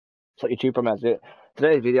So YouTube BrummyADz it.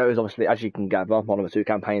 Today's video is obviously, as you can gather, Modern Warfare 2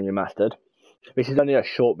 campaign remastered. This is only a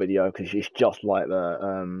short video because it's just like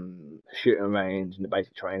the shooting range and the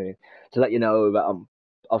basic training to let you know that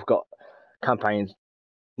I've got campaigns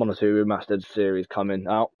Modern Warfare 2 remastered series coming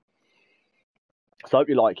out. So I hope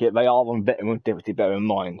you like it. They are on veteran difficulty. Bear in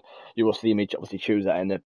mind, you will see me obviously choose that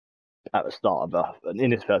at the start of in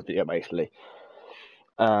this first video basically.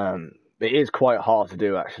 It is quite hard to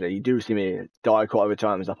do actually. You do see me die quite a few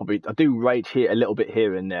times. I do rage here a little bit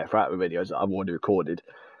here and there throughout the videos that I've already recorded.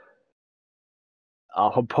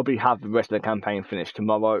 I'll probably have the rest of the campaign finished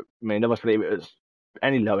tomorrow. I mean, obviously, if it was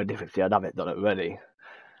any lower difficulty, I'd have it done already.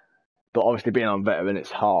 But obviously, being on veteran,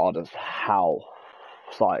 it's hard as hell.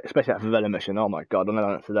 It's like, especially that favela mission. Oh my god, I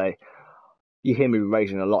know that today. You hear me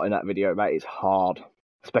raging a lot in that video. That is hard,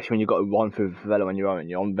 especially when you've got to run through the favela on your own.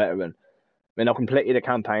 You're on veteran. I mean, I've completed the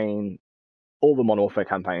campaign, all the Modern Warfare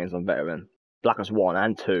campaigns on veteran. Black Ops 1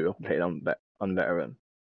 and 2 I completed on veteran.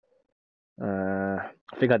 I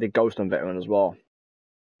think I did Ghost on veteran as well.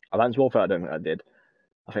 Advanced Warfare, I don't think I did.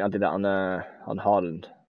 I think I did that on Hardened.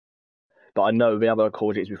 But I know the other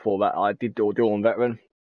Call of Duties before that I did do on veteran.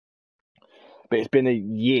 But it's been a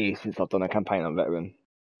year since I've done a campaign on veteran.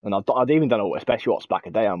 And I've even done all, especially what's back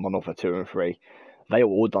a day on Modern Warfare 2 and 3. They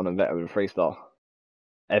were all done on veteran 3-star.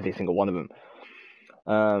 Every single one of them.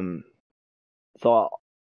 So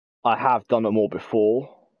I have done them all before.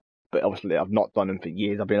 But obviously I've not done them for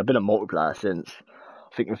years. I've been a multiplayer since.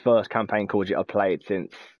 I think the first campaign Call of Duty I played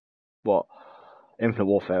since Infinite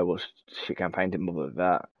Warfare was shit campaign, didn't bother with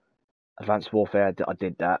that. Advanced Warfare, I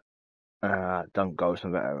did that. Done Ghost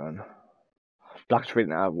and Veteran. Black Ops 3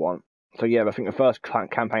 didn't have one. So yeah, I think the first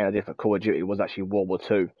campaign I did for Call of Duty was actually World War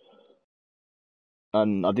 2.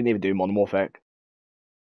 And I didn't even do Modern Warfare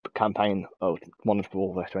campaign, Modern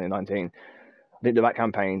Warfare 2019. I didn't do that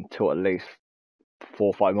campaign till at least 4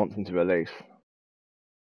 or 5 months into release.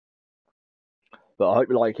 But I hope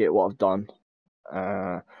you like it, what I've done.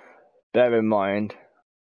 Bear in mind,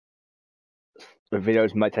 the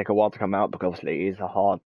videos may take a while to come out because obviously it is a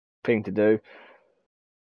hard thing to do.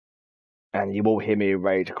 And you will hear me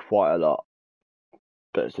rage quite a lot.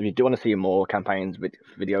 But so if you do want to see more campaigns with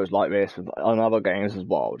videos like this on other games as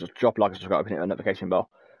well, just drop a like and subscribe and hit the notification bell.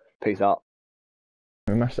 Peace out.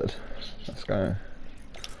 Remastered. Let's go.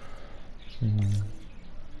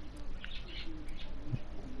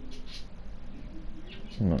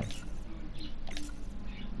 No.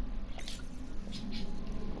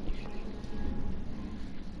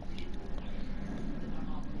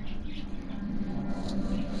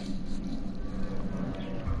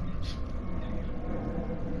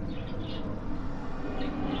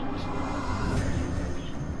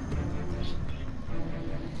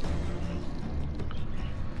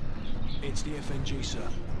 It's the FNG, sir.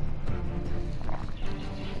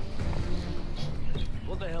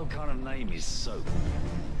 What the hell kind of name is Soap?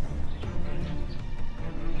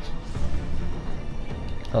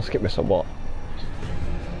 I'll skip this or what?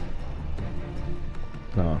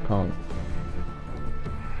 No, I can't.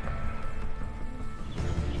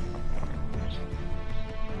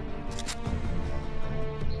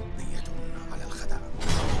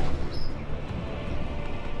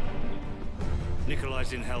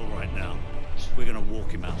 Nikolai's in hell right now. We're gonna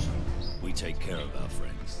walk him out. We take care of our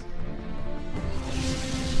friends.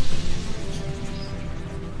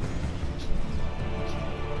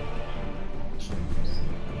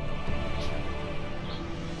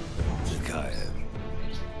 Zakayev.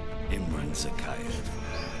 Imran Zakayev.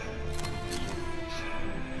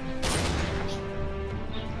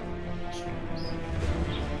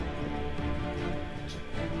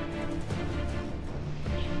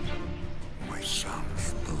 My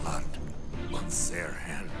son's blood on their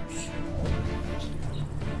hands.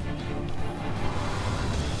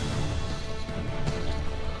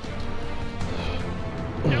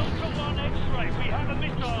 Delta 1 X-ray, we have a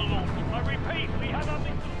missile launch. I repeat, we have a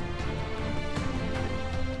missile.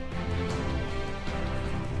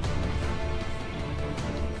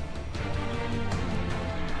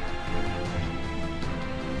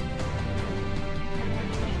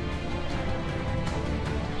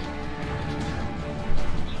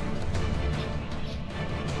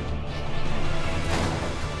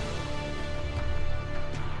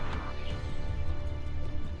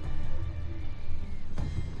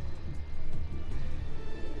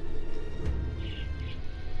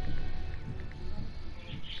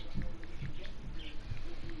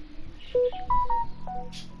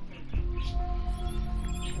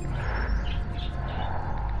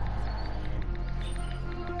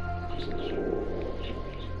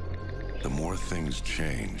 The more things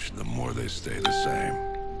change, the more they stay the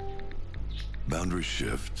same. Boundaries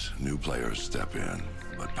shift, new players step in,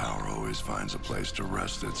 but power always finds a place to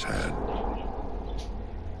rest its head.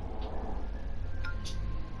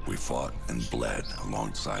 We fought and bled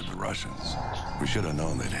alongside the Russians. We should have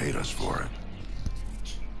known they'd hate us for it.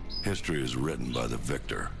 History is written by the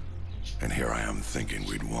victor, and here I am thinking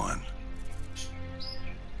we'd won.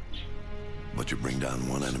 But you bring down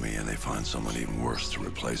one enemy and they find someone even worse to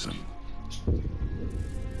replace him.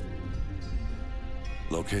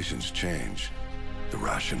 Locations change. The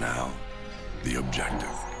rationale, the objective.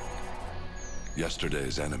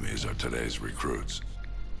 Yesterday's enemies are today's recruits.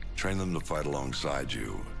 Train them to fight alongside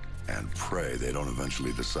you, and pray they don't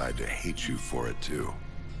eventually decide to hate you for it too.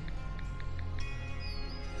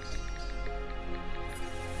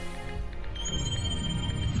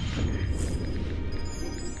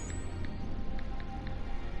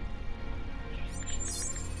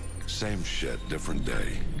 Same shit, different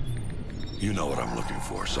day. You know what I'm looking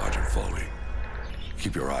for, Sergeant Foley.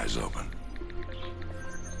 Keep your eyes open.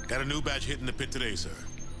 Got a new batch hitting the pit today, sir.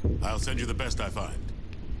 I'll send you the best I find.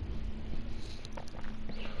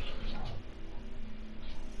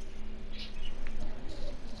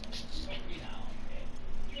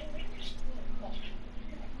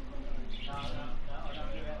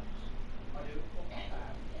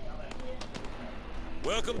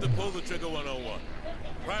 Welcome to Pull the Trigger 101.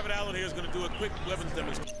 Private Allen here is going to do a quick weapons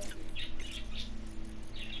demonstration.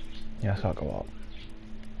 Yeah, I can't go up.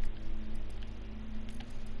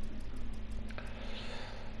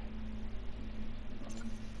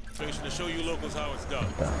 To show you locals how it's done.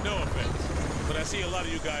 No offense, but I see a lot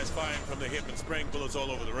of you guys firing from the hip and spraying bullets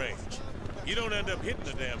all over the range. You don't end up hitting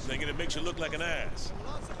the damn thing and it makes you look like an ass.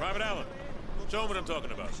 Private Allen, show them what I'm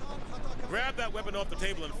talking about. Grab that weapon off the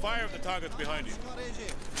table and fire at the targets behind you.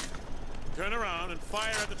 Turn around and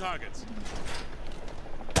fire at the targets.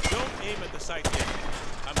 Don't aim at the sight yet.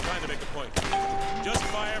 I'm trying to make a point. Just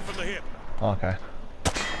fire from the hip. Okay.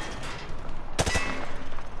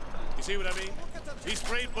 You see what I mean? He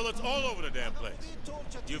sprayed bullets all over the damn place.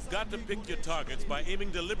 You've got to pick your targets by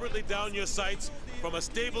aiming deliberately down your sights from a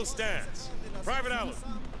stable stance. Private Allen,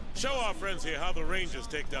 show our friends here how the Rangers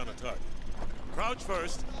take down a target. Crouch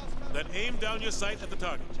first, then aim down your sight at the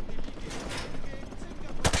target.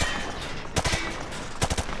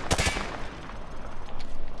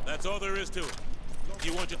 That's all there is to it.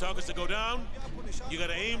 You want your targets to go down? You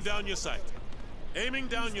gotta aim down your sight. Aiming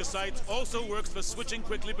down your sights also works for switching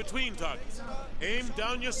quickly between targets. Aim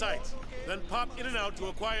down your sights, then pop in and out to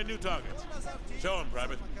acquire new targets. Show them,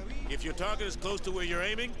 Private. If your target is close to where you're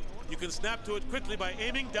aiming, you can snap to it quickly by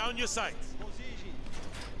aiming down your sights.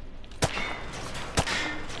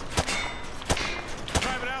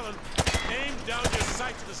 Private Allen, aim down your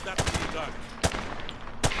sights to snap to your target.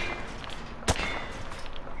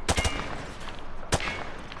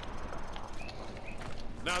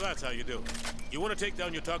 Now that's how you do it. You want to take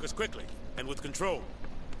down your targets quickly and with control.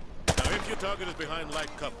 Now if your target is behind light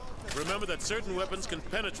cover, remember that certain weapons can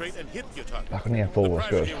penetrate and hit your target. Back on the F4 The was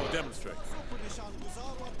private good. here will demonstrate.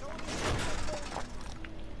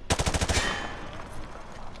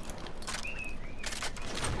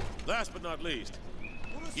 Last but not least,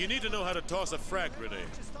 you need to know how to toss a frag grenade.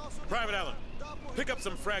 Private Allen, pick up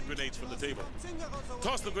some frag grenades from the table.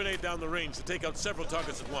 Toss the grenade down the range to take out several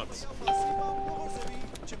targets at once.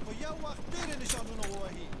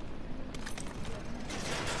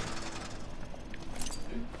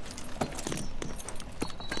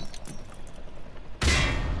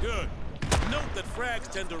 Good. Note that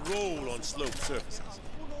frags tend to roll on sloped surfaces,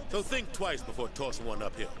 so think twice before tossing one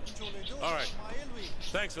uphill. All right.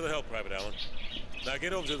 Thanks for the help, Private Allen. Now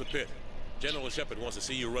get over to the pit. General Shepard wants to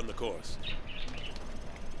see you run the course.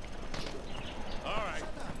 All right.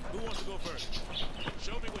 Who wants to go first?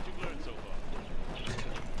 Show me what you've learned so far.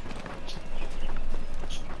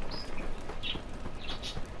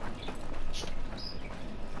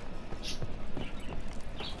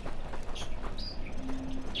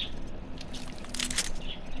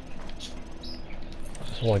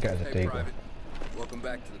 That's all I get as a Hey, deagle. Private. Welcome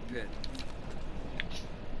back to the pit.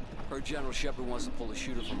 Heard General Shepard wants to pull a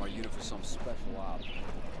shooter from our unit for some special op.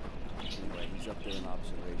 Anyway, he's up there in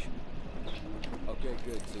observation. Okay,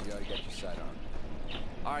 good. So you already got your sidearm.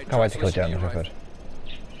 All right. Can't wait to kill switch your General rifle. Shepard.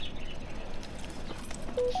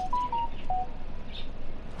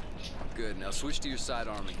 Good. Now switch to your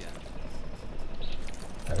sidearm again.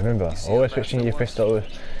 Now remember, You see always how fast switching that your was? pistol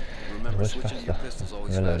with Remember, was switching your faster pistol's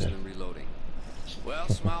than always faster reloading. than reloading. Well,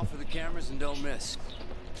 smile for the cameras and don't miss.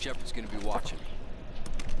 Shepard's gonna be watching.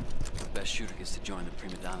 The best shooter gets to join the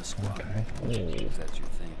Prima Donna squad. Okay. If that's your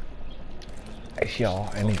thing.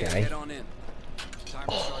 HCR any Okay, day. head on in. Timer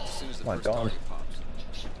starts as soon as the my first God. target pops.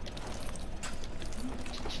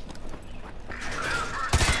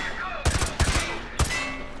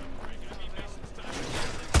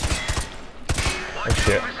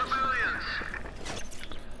 shit.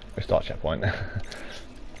 Restart checkpoint.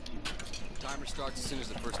 Timer starts as soon as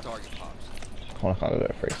the first target pops. I can't do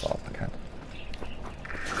it free start if I can.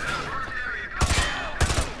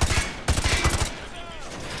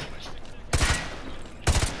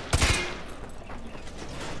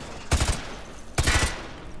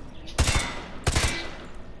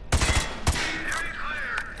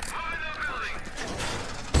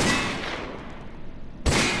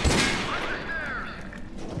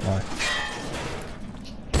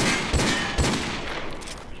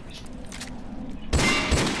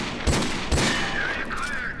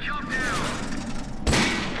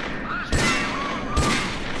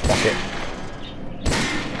 Fuck it.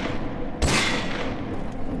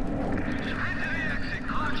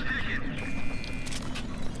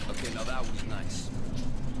 Okay, now that was nice.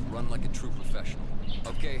 Run like a true professional.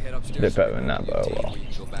 Okay, head upstairs. A bit better than that, but oh well. You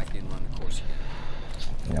can go back in, run the course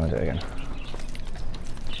again. Yeah, I'll do it again.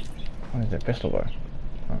 What is it? Pistol bow?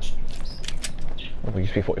 Oh. Oh, we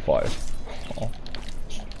used to be 45. Oh.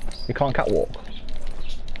 You can't catwalk.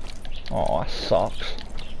 Oh, that sucks.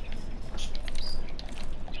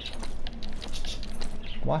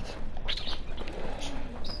 What?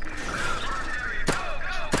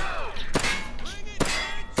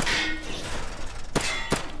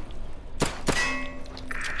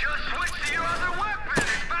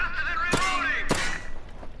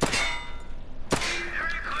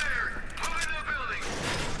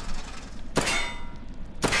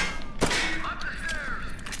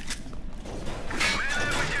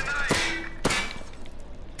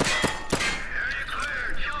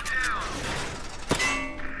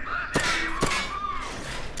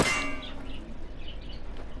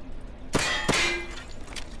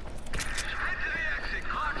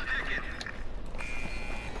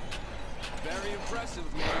 Very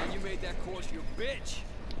impressive, man. You made that course your bitch.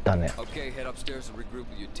 Done it. Okay, head upstairs and regroup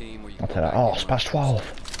with your team, or you I'll can tell that. Oh, it's past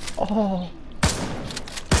 12. Oh.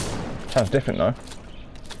 Sounds different though.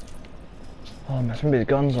 Oh, that's gonna be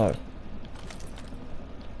the Gunzo.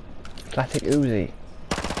 Classic Uzi.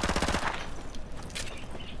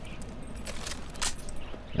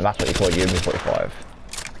 No matter what you call it, UMP45.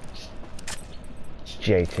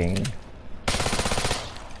 G18.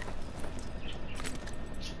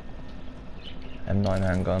 M9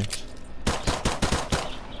 handgun.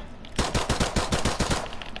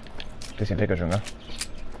 Decent picker jungle.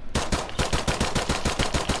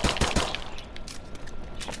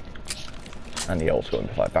 And the old school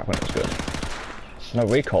MP5 back when it was good. No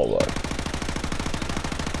recoil though.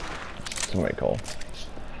 Some recoil.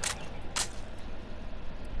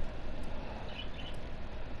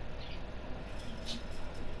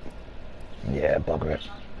 Yeah, bugger it.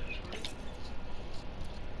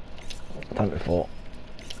 Done it before.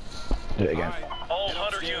 Do it again. All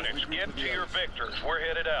Hunter units, get to your victors. We're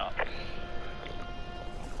headed out.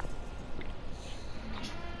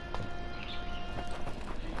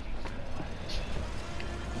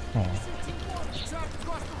 Oh.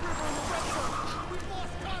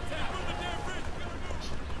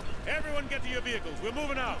 Everyone get to your vehicles. We're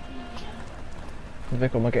moving out. What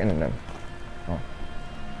vehicle am I getting in then? Oh.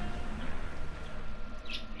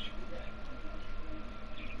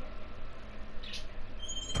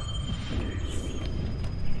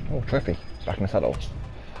 Oh, trippy. Back in the saddle.